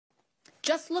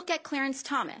Just look at Clarence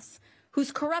Thomas,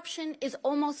 whose corruption is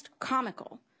almost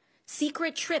comical.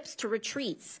 Secret trips to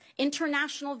retreats,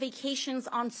 international vacations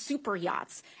on super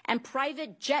yachts, and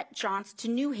private jet jaunts to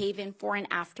New Haven for an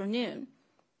afternoon.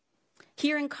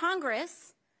 Here in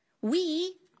Congress,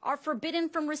 we are forbidden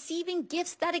from receiving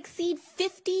gifts that exceed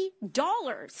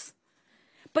 $50.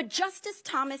 But Justice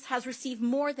Thomas has received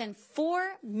more than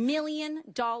 $4 million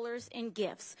in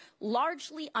gifts,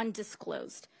 largely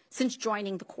undisclosed, since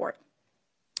joining the court.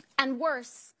 And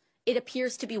worse, it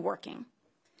appears to be working.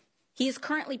 He is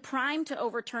currently primed to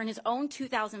overturn his own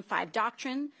 2005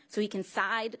 doctrine so he can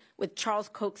side with Charles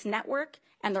Koch's network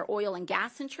and their oil and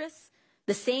gas interests,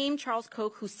 the same Charles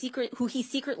Koch who he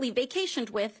secretly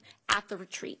vacationed with at the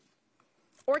retreat.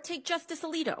 Or take Justice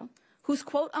Alito, whose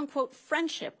quote-unquote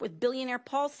friendship with billionaire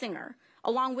Paul Singer,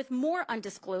 along with more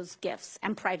undisclosed gifts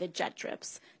and private jet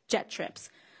trips,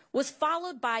 was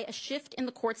followed by a shift in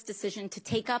the court's decision to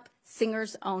take up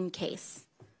Singer's own case.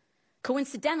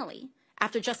 Coincidentally,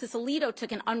 after Justice Alito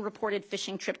took an unreported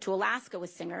fishing trip to Alaska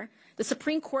with Singer, the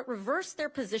Supreme Court reversed their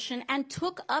position and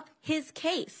took up his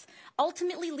case,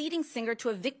 ultimately leading Singer to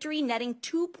a victory netting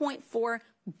 $2.4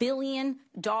 billion.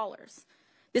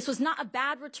 This was not a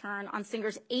bad return on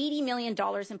Singer's $80 million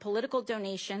in political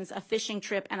donations, a fishing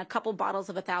trip, and a couple bottles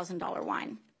of $1,000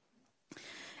 wine.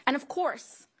 And of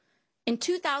course, in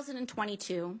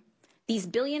 2022, these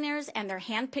billionaires and their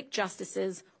handpicked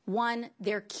justices won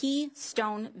their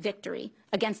keystone victory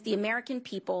against the American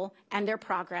people and their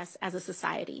progress as a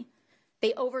society.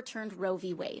 They overturned Roe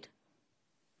v. Wade.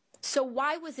 So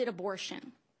why was it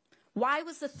abortion? Why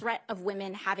was the threat of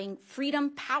women having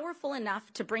freedom powerful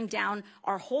enough to bring down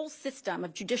our whole system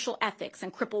of judicial ethics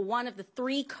and cripple one of the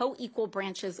three co-equal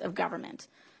branches of government?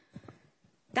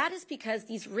 That is because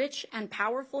these rich and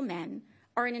powerful men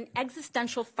are in an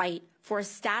existential fight for a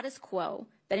status quo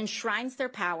that enshrines their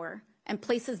power and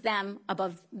places them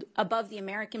above the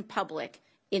American public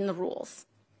in the rules.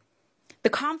 The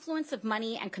confluence of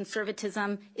money and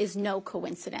conservatism is no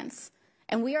coincidence,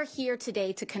 and we are here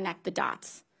today to connect the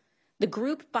dots. The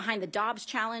group behind the Dobbs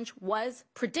Challenge was,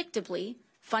 predictably,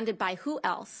 funded by who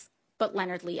else but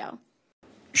Leonard Leo.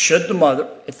 Should the mother,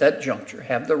 at that juncture,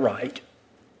 have the right,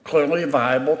 clearly a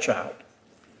viable child,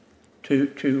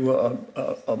 to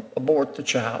abort the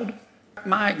child?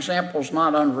 My example is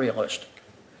not unrealistic.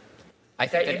 I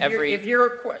think that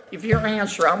if your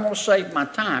answer, I won't save my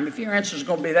time. If your answer is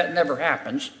going to be that never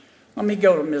happens, let me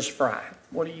go to Ms. Fry.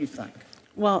 What do you think?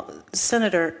 Well,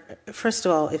 Senator, first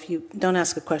of all, if you don't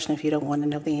ask a question if you don't want to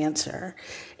know the answer,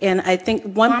 and I think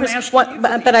 1%.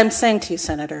 But I'm saying to you,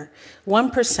 Senator,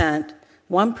 1%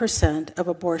 of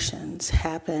abortions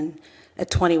happen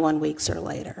at 21 weeks or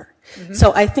later. Mm-hmm.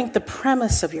 So I think the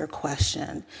premise of your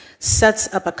question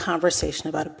sets up a conversation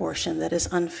about abortion that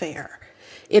is unfair.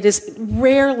 It is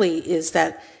rarely is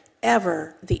that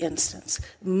ever the instance.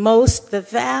 The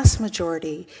vast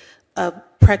majority of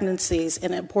pregnancies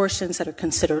and abortions that are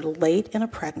considered late in a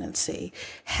pregnancy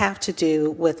have to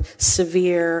do with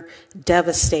severe,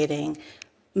 devastating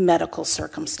medical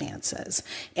circumstances.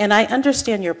 And I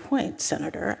understand your point,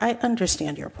 Senator. I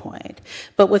understand your point.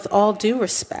 But with all due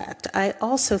respect, I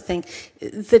also think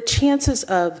the chances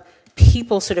of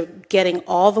people sort of getting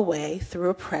all the way through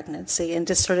a pregnancy and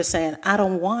just sort of saying, I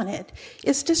don't want it,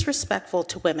 is disrespectful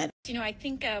to women. You know, I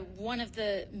think one of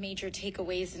the major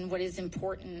takeaways and what is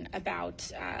important about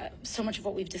so much of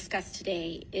what we've discussed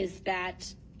today is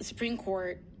that the Supreme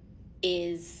Court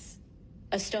is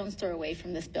a stone's throw away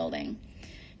from this building.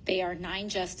 They are 9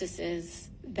 justices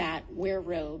that wear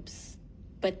robes,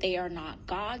 but they are not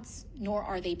gods, nor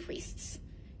are they priests.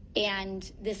 And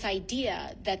this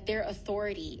idea that their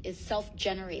authority is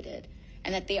self-generated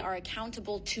and that they are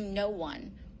accountable to no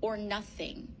one or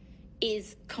nothing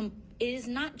is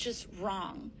not just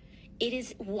wrong. It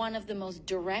is one of the most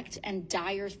direct and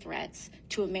dire threats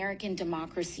to American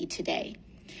democracy today,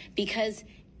 because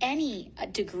any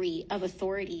degree of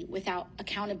authority without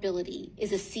accountability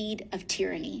is a seed of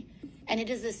tyranny, and it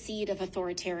is a seed of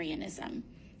authoritarianism.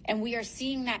 And we are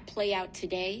seeing that play out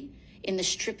today in the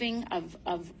stripping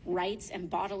of rights and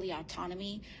bodily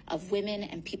autonomy of women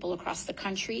and people across the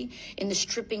country, in the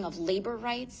stripping of labor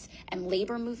rights and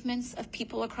labor movements of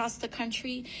people across the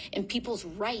country, in people's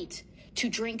right to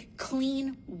drink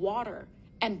clean water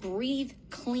and breathe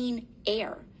clean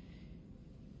air.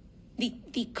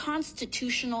 The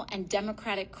constitutional and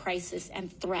democratic crisis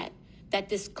and threat that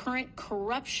this current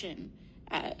corruption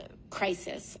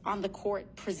crisis on the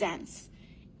court presents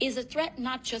is a threat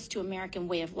not just to American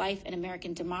way of life and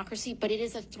American democracy, but it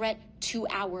is a threat to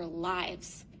our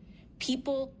lives.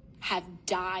 People have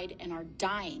died and are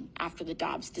dying after the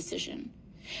Dobbs decision.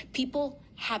 People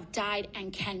have died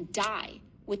and can die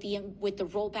with the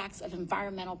rollbacks of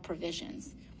environmental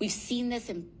provisions. We've seen this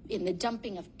in the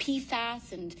dumping of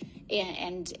PFAS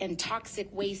and toxic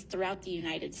waste throughout the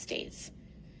United States.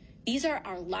 These are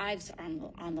our lives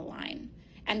on the line.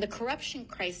 And the corruption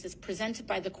crisis presented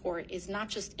by the court is not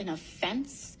just an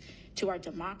offense to our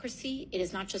democracy. It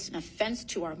is not just an offense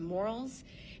to our morals.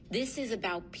 This is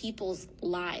about people's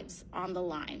lives on the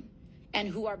line and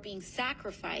who are being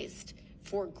sacrificed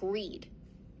for greed.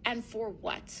 And for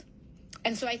what?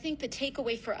 And so I think the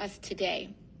takeaway for us today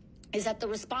is that the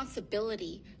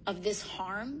responsibility of this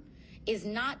harm is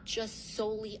not just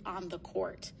solely on the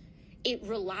court. It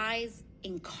relies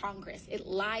in Congress. It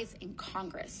lies in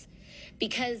Congress,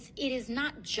 because it is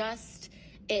not just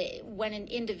when an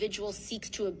individual seeks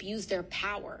to abuse their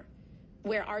power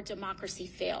where our democracy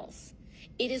fails.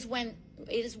 It is when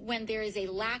there is a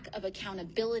lack of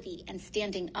accountability and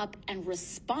standing up and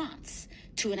response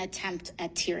to an attempt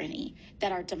at tyranny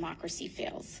that our democracy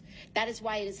fails. That is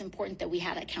why it is important that we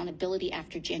had accountability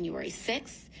after January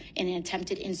 6th in an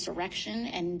attempted insurrection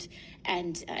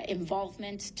and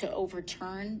involvement to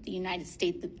overturn the United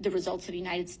States, the results of the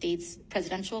United States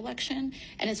presidential election.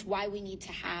 And it's why we need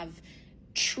to have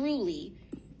truly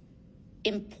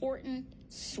important,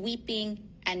 sweeping,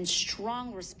 and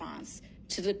strong response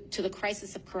to the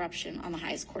crisis of corruption on the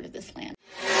highest court of this land.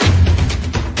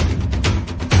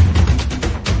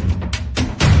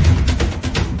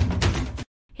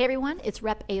 Hey everyone, it's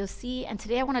Rep AOC, and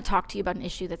today I want to talk to you about an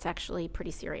issue that's actually pretty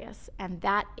serious, and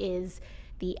that is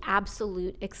the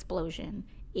absolute explosion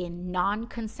in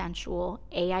non-consensual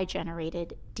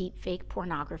AI-generated deepfake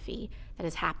pornography that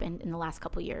has happened in the last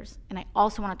couple years. And I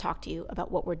also want to talk to you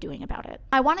about what we're doing about it.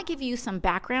 I want to give you some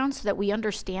background so that we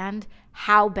understand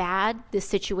how bad this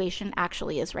situation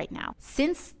actually is right now.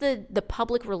 Since the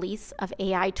public release of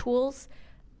AI tools,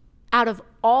 out of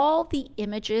all the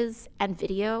images and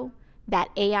video that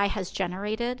AI has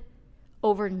generated,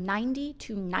 over 90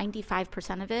 to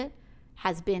 95% of it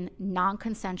has been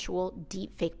non-consensual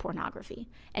deepfake pornography.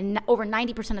 And over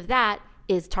 90% of that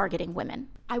is targeting women.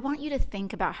 I want you to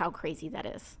think about how crazy that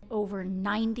is. Over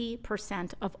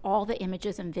 90% of all the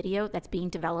images and video that's being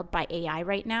developed by AI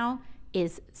right now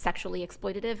is sexually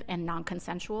exploitative and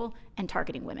non-consensual and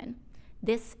targeting women.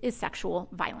 This is sexual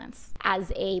violence.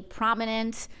 As a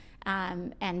prominent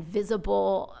and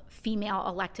visible female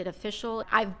elected official,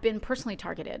 I've been personally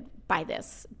targeted by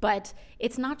this, but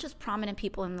it's not just prominent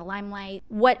people in the limelight.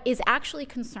 What is actually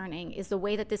concerning is the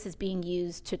way that this is being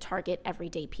used to target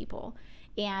everyday people.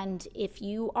 And if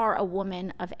you are a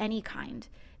woman of any kind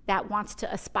that wants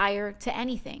to aspire to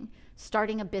anything,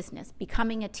 starting a business,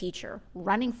 becoming a teacher,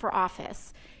 running for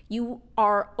office, you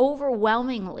are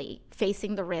overwhelmingly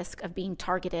facing the risk of being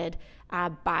targeted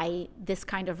by this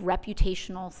kind of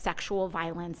reputational sexual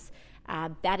violence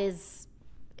that is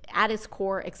at its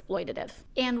core exploitative.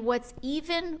 And what's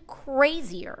even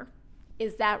crazier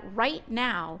is that right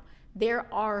now there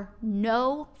are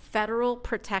no federal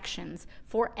protections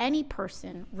for any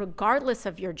person, regardless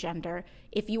of your gender,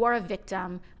 if you are a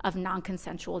victim of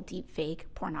non-consensual deepfake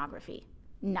pornography.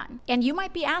 None. And you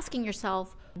might be asking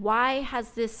yourself, why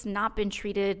has this not been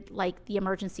treated like the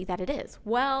emergency that it is?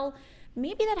 Well,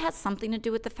 maybe that has something to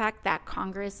do with the fact that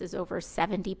Congress is over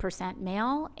 70%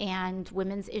 male and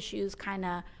women's issues kind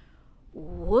of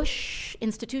whoosh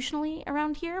institutionally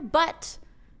around here, but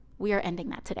we are ending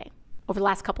that today. Over the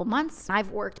last couple months,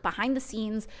 I've worked behind the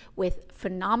scenes with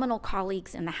phenomenal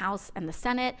colleagues in the House and the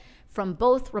Senate from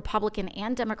both Republican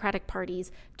and Democratic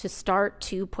parties to start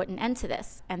to put an end to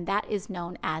this, and that is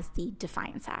known as the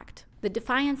Defiance Act. The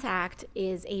Defiance Act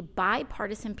is a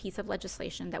bipartisan piece of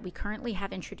legislation that we currently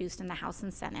have introduced in the House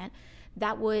and Senate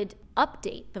that would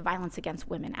update the Violence Against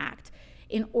Women Act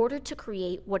in order to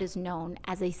create what is known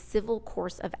as a civil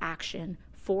course of action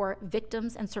for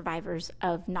victims and survivors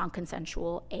of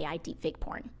non-consensual AI deepfake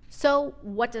porn. So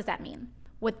what does that mean?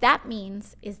 What that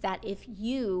means is that if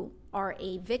you are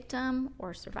a victim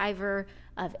or survivor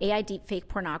of AI deepfake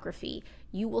pornography,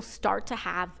 you will start to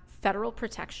have federal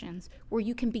protections where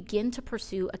you can begin to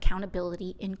pursue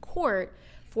accountability in court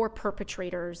for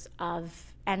perpetrators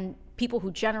of and people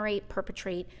who generate,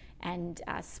 perpetrate, and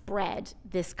spread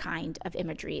this kind of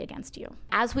imagery against you.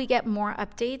 As we get more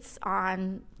updates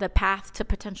on the path to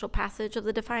potential passage of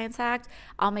the Defiance Act,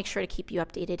 I'll make sure to keep you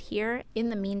updated here. In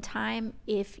the meantime,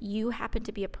 if you happen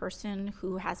to be a person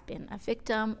who has been a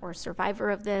victim or a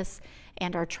survivor of this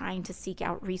and are trying to seek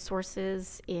out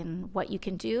resources in what you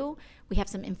can do, we have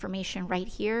some information right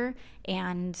here.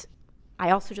 And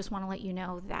I also just want to let you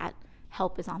know that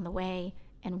help is on the way,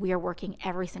 and we are working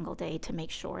every single day to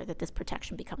make sure that this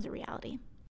protection becomes a reality.